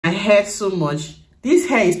hair so much. This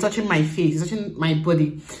hair is touching my face, it's touching my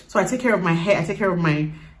body. So I take care of my hair, I take care of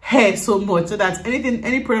my hair so much so that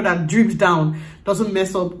any product that drips down doesn't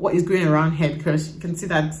mess up what is going around here, because you can see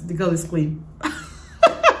that the girl is clean.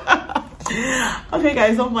 Okay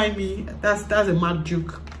guys, don't mind me, that's a mad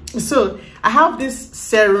joke. So I have this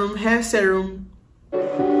serum, hair serum.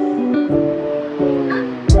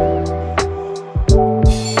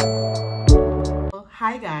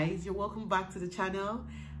 Hi guys, you're welcome back to the channel.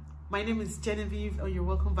 My name is Genevieve, and you're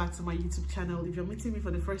welcome back to my YouTube channel. If you're meeting me for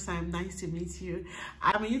the first time, nice to meet you.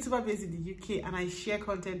 I'm a YouTuber based in the UK, and I share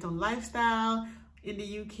content on lifestyle in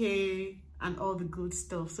the UK and all the good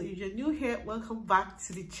stuff. So if you're new here, welcome back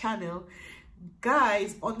to the channel.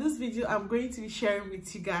 Guys, on this video I'm going to be sharing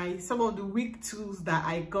with you guys some of the wig tools that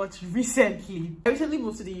I got recently. I recently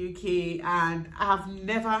moved to the UK, and I have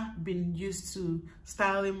never been used to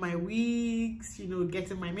styling my wigs, you know,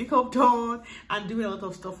 getting my makeup done and doing a lot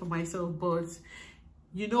of stuff for myself. But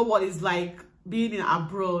you know what it's like being in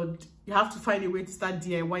abroad. You have to find a way to start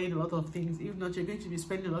DIYing a lot of things. If not, you're going to be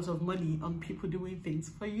spending a lot of money on people doing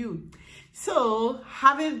things for you. So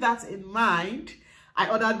having that in mind, I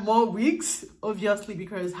ordered more wigs, obviously,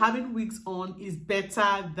 because having wigs on is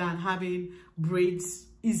better than having braids,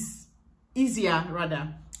 is easier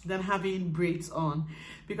rather than having braids on,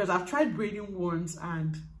 because I've tried braiding once,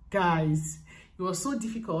 and guys, it was so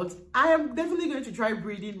difficult. I am definitely going to try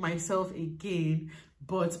braiding myself again,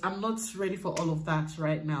 but I'm not ready for all of that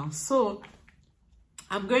right now. So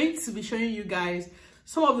I'm going to be showing you guys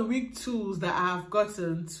some of the wig tools that I have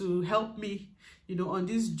gotten to help me, you know, on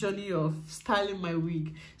this journey of styling my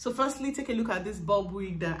wig. So firstly, take a look at this bob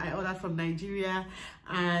wig that I ordered from Nigeria,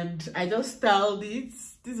 and I just styled it.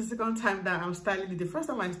 This is the second time that I'm styling it. The first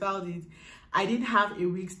time I styled it, I didn't have a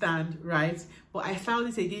wig stand, right? But I found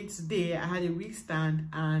it again today. I had a wig stand,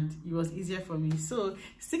 and it was easier for me. So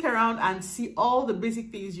stick around and see all the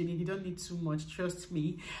basic things you need. You don't need too much, trust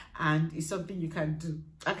me, and it's something you can do.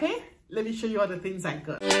 Okay, let me show you all the things I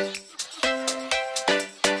got.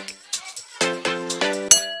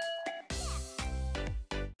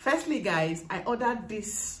 Firstly guys, I ordered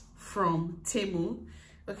this from Temu.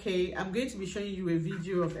 Okay, I'm going to be showing you a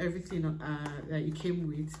video of everything that it came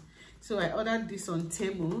with. So I ordered this on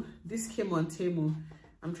Temu. This came on Temu.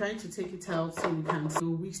 I'm trying to take it out so you can see.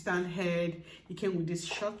 Wig stand head. It came with this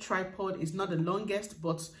short tripod. It's not the longest,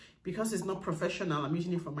 but because it's not professional, I'm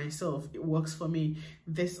using it for myself. It works for me.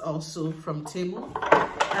 This also from Temu.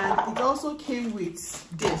 And it also came with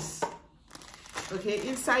this. Okay,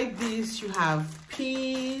 inside this you have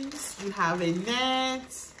pins, you have a net.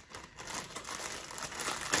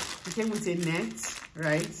 It came with a net,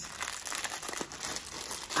 right?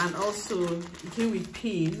 And also it came with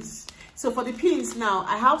pins. So for the pins now,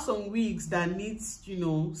 I have some wigs that needs, you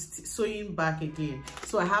know, sewing back again.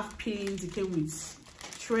 So I have pins. It came with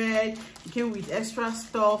thread. It came with extra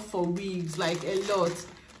stuff for wigs, like a lot.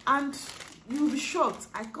 And you'll be shocked,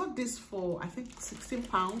 I got this for I think £16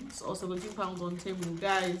 or £17 on Temu,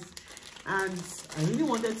 guys, and I really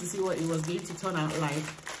wanted to see what it was going to turn out like.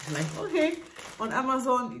 Okay, on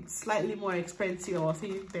Amazon it's slightly more expensive. I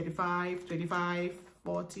think 35, 25,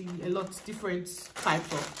 40, a lot different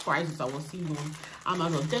types of prices I was seeing on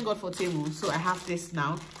Amazon. Thank God for Temu. So I have this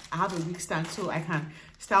now. I have a wig stand so I can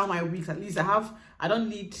style my wigs. At least I don't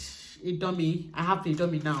need a dummy. I have the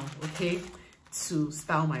dummy now, okay, to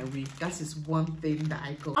style my wig. That is one thing that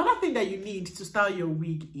I got. Another thing that you need to style your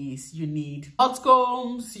wig is you need hot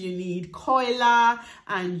combs, you need coiler,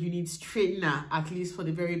 and you need straightener, at least for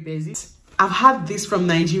the very basics. I've had this from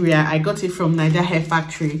Nigeria. I got it from Niger Hair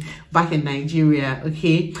Factory back in Nigeria.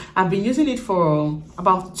 Okay, I've been using it for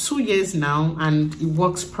about 2 years now, and it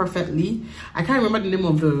works perfectly. I can't remember the name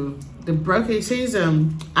of the brand. It says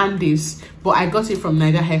Andes, but I got it from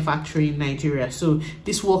Niger Hair Factory in Nigeria. So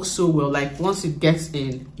this works so well. Like once it gets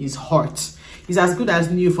in, it's hot. It's as good as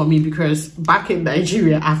new for me, because back in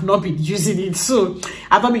Nigeria I've not been using it. So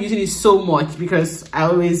I've not been using it so much because I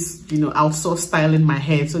always, you know, outsource styling my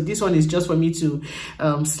hair. So this one is just for me to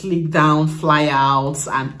slick down, fly out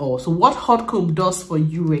and all. So what hot comb does for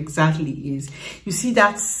you exactly is, you see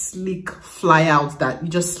that slick fly out, that you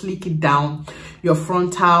just slick it down your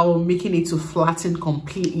frontal, making it to flatten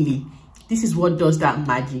completely. This is what does that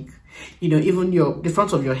magic. You know, even the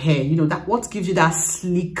front of your hair, you know, that what gives you that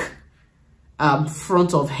slick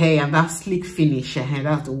front of hair and that sleek finish,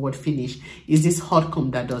 that's the word finish, is this hot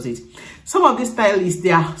comb that does it. Some of these stylists,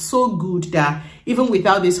 they are so good that even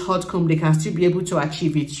without this hot comb, they can still be able to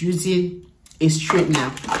achieve it using a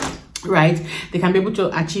straightener, right? They can be able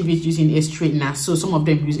to achieve it using a straightener. So some of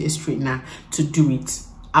them use a straightener to do it.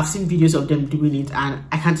 I've seen videos of them doing it, and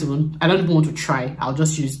I don't even want to try. I'll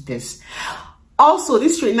just use this. Also,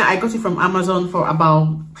 this straightener, I got it from Amazon for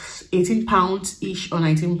about 18 pounds ish or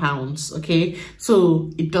 19 pounds. Okay, so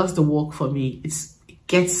it does the work for me. It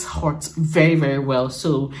gets hot very, very well.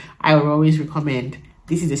 So I will always recommend.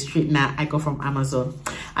 This is a straightener I got from Amazon,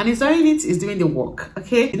 and it's doing the work.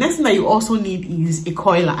 Okay, the next thing that you also need is a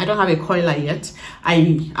coiler. I don't have a coiler yet.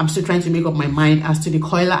 I'm still trying to make up my mind as to the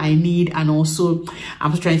coiler I need, and also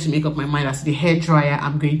I'm still trying to make up my mind as to the hair dryer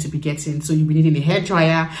I'm going to be getting. So you'll be needing a hair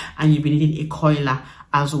dryer and you'll be needing a coiler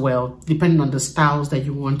as well, depending on the styles that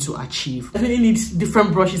you want to achieve. Definitely need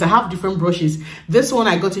different brushes. I have different brushes. This one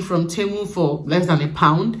I got it from Temu for less than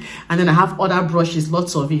 £1, and then I have other brushes,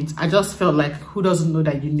 lots of it. I just felt like, who doesn't know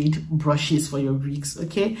that you need brushes for your wigs?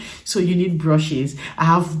 Okay, so you need brushes. I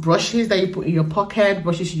have brushes that you put in your pocket,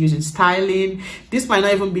 brushes you use in styling. This might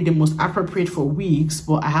not even be the most appropriate for wigs,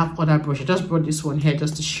 but I have other brushes. I just brought this one here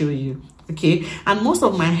just to show you. Okay, and most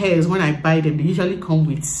of my hairs, when I buy them, they usually come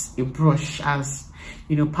with a brush as,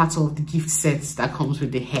 you know, part of the gift sets that comes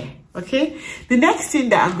with the hair. Okay, the next thing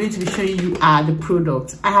that I'm going to be showing you are the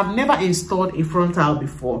products. I have never installed a frontal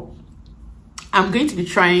before. I'm going to be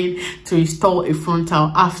trying to install a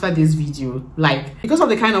frontal after this video. Like, because of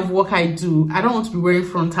the kind of work I do, I don't want to be wearing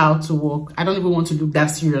frontal to work. I don't even want to look that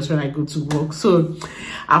serious when I go to work. So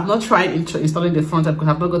I've not tried installing the frontal because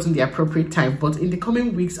I've not gotten the appropriate time. But in the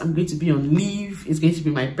coming weeks, I'm going to be on leave. It's going to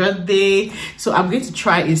be my birthday. So I'm going to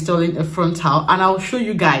try installing a frontal, and I'll show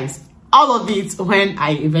you guys all of it when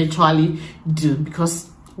I eventually do, because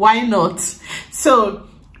why not? So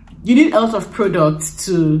you need a lot of products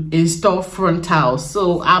to install frontals.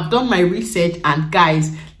 So I've done my research, and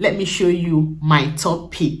guys, let me show you my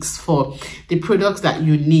top picks for the products that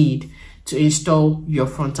you need to install your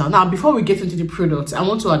frontal. Now, before we get into the products, I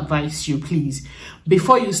want to advise you, please,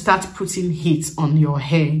 before you start putting heat on your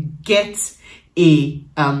hair, get a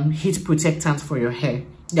heat protectant for your hair.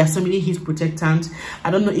 There are so many heat protectants.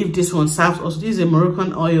 I don't know if this one serves also. This is a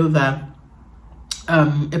Moroccan oil that a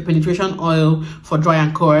penetration oil for dry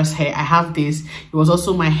and coarse hair. I have this. It was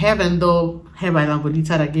also my hair vendor, Hair by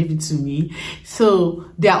Lambolita, that gave it to me. So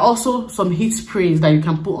there are also some heat sprays that you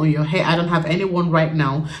can put on your hair. I don't have any one right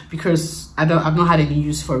now because I've not had any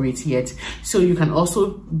use for it yet. So you can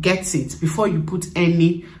also get it before you put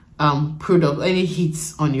any product, any heat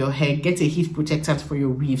on your hair. Get a heat protectant for your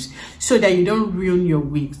weaves so that you don't ruin your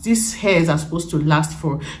wigs. These hairs are supposed to last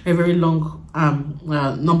for a very long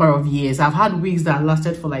number of years. I've had wigs that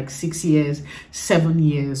lasted for like 6 years, 7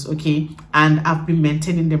 years, okay, and I've been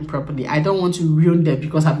maintaining them properly. I don't want to ruin them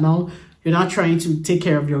because you're now trying to take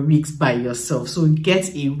care of your wigs by yourself. So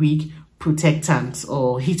get a wig protectant,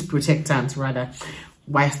 or heat protectant rather,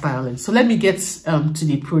 while styling. So let me get to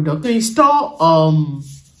the product.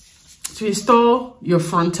 To install your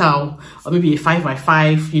frontal, or maybe a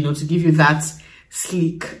 5x5, you know, to give you that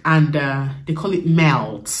sleek, and they call it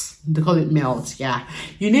melt. Yeah,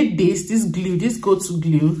 you need this glue, this go-to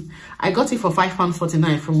glue. I got it for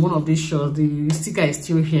 £5.49 from one of these shops. The sticker is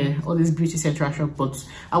still here, all this beauty central shop, but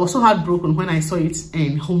I was so heartbroken when I saw it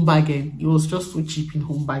in Home Bargain. It was just so cheap in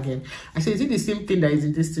Home Bargain. I said, is it the same thing that is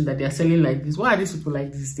in this thing that they are selling like this? Why are these people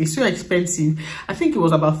like this? They're so expensive. I think it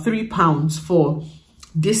was about £3 for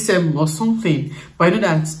this or something, but I know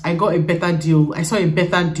that I got a better deal. I saw a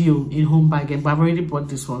better deal in Home Bargain, but I've already bought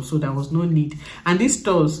this one, so there was no need. And these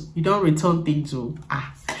stores, you don't return things, so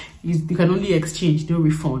you can only exchange, no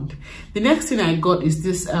refund. The next thing I got is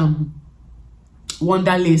this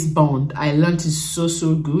Wonder Lace Bond. I learned it's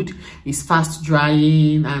so good. It's fast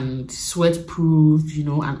drying and sweat proof, you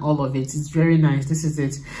know, and all of it. It's very nice. This is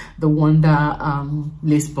it, the Wonder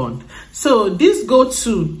Lace Bond. So this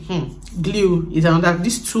go-to glue is another.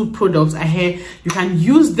 These two products are here. You can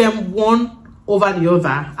use them one over the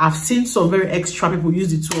other. I've seen some very extra people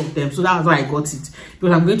use the two of them, so that's why I got it,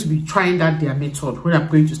 because I'm going to be trying their method when I'm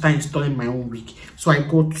going to start installing my own wig. So I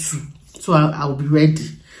got two, so I'll be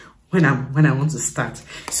ready when I want to start.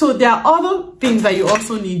 So there are other things that you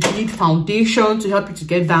also need. You need foundation to help you to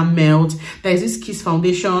get that melt. There is this Kiss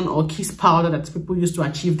foundation or Kiss powder that people use to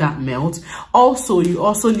achieve that melt. Also, you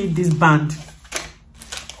also need this band.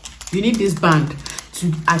 You need this band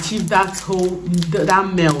to achieve that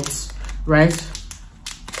melt, right?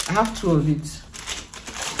 I have two of it.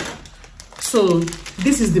 So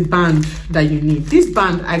this is the band that you need. This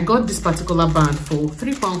band, I got this particular band for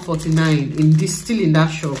 £3.49 still in that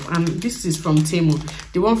shop, and this is from Temu.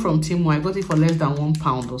 The one from Temu, I got it for less than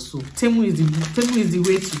 £1 or so. Temu is the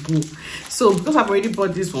way to go. So because I've already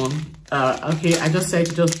bought this one, okay, I just said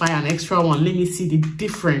to just buy an extra one. Let me see the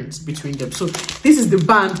difference between them. So this is the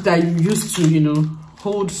band that you use to, you know,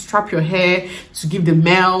 strap your hair to give the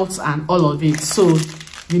melt and all of it. So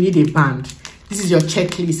you need a band. This is your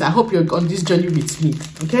checklist. I hope you're on this journey with me.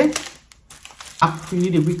 Okay, you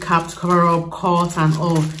need a wig cap to cover up cut and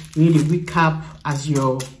all. You need a wig cap as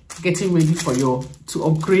you're getting ready for to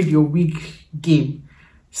upgrade your wig game.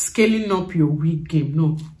 Scaling up your wig game.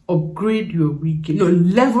 No, upgrade your wig game. No,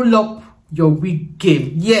 level up your wig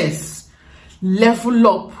game. Yes, level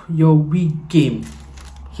up your wig game.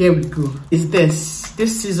 Here we go. Is this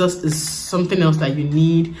scissors is something else that you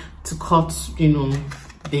need to cut, you know,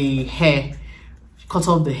 the hair. Cut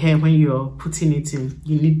off the hair when you're putting it in.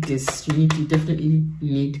 You need this. You definitely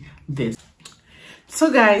need this.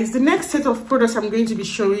 So guys, the next set of products I'm going to be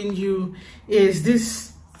showing you is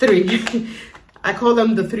this 3. I call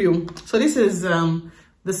them the 3. So this is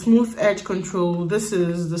the smooth edge control, this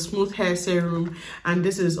is the smooth hair serum, and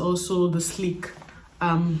this is also the sleek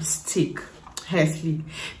stick hair sleek.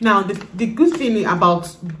 Now the good thing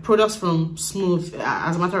about products from Smooth,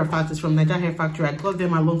 as a matter of fact, is from Nigeria Hair Factory. I got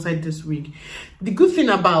them alongside this wig. The good thing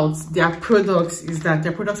about their products is that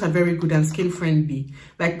their products are very good and skin friendly.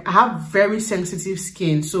 Like, I have very sensitive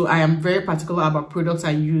skin, so I am very particular about products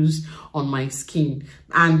I use on my skin,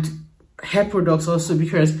 and hair products also,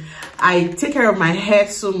 because I take care of my hair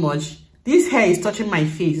so much. This hair is touching my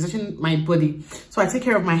face, it's touching my body, so I take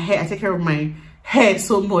care of my hair. I take care of my hair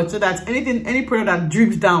so much so that any product that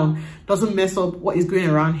drips down doesn't mess up what is going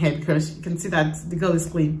around here, because you can see that the girl is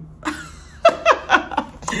clean.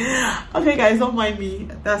 Okay guys, don't mind me,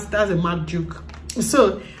 that's a mad joke.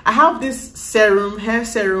 So I have this serum, hair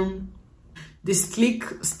serum, this sleek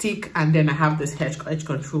stick, and then I have this edge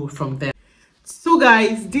control from there. So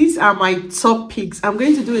guys, these are my top picks. I'm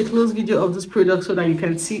going to do a close video of this product so that you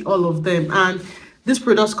can see all of them. And this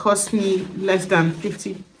product cost me less than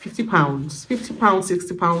 50 pounds, 60 pounds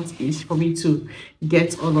ish for me to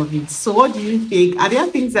get all of it. So what do you think? Are there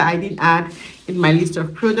things that I didn't add in my list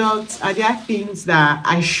of products? Are there things that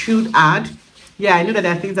I should add? Yeah, I know that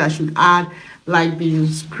there are things that I should add, like the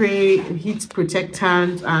spray, heat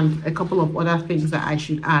protectant, and a couple of other things that I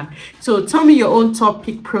should add. So tell me your own top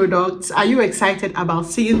pick products. Are you excited about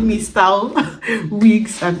seeing me style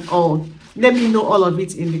wigs and all? Let me know all of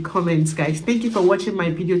it in the comments, guys. Thank you for watching my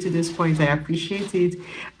video to this point. I appreciate it,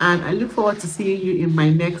 and I look forward to seeing you in my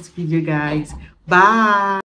next video, guys. Bye.